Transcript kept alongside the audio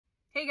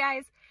Hey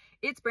guys,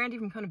 it's Brandy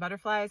from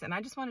KonaButterflyz, and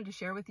I just wanted to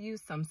share with you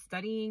some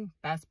studying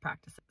best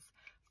practices.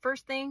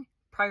 First thing,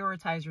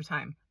 prioritize your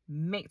time.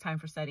 Make time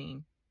for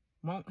studying.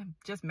 Won't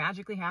just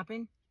magically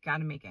happen.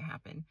 Gotta make it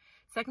happen.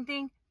 Second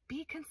thing,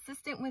 be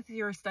consistent with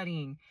your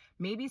studying.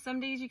 Maybe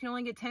some days you can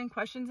only get 10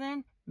 questions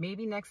in.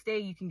 Maybe next day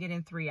you can get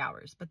in 3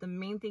 hours. But the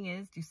main thing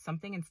is do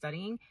something in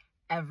studying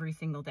every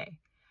single day.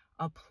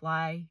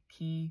 Apply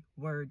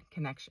keyword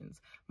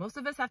connections. Most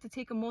of us have to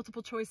take a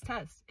multiple choice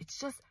test. It's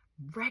just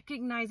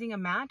recognizing a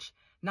match,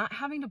 not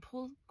having to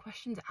pull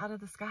questions out of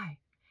the sky.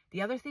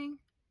 The other thing,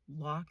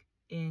 lock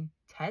in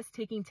test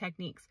taking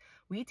techniques.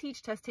 We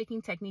teach test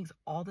taking techniques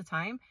all the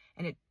time,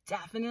 and it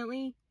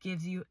definitely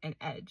gives you an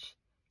edge.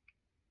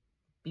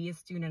 Be a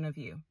student of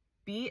you.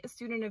 Be a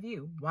student of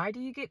you. Why do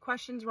you get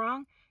questions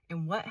wrong?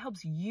 And what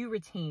helps you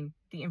retain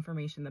the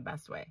information the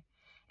best way?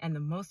 And the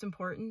most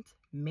important,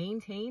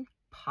 maintain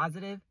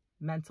positive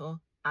mental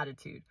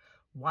attitude.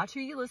 Watch who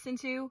you listen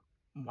to,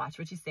 watch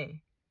what you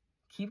say.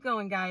 Keep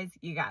going, guys.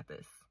 You got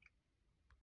this.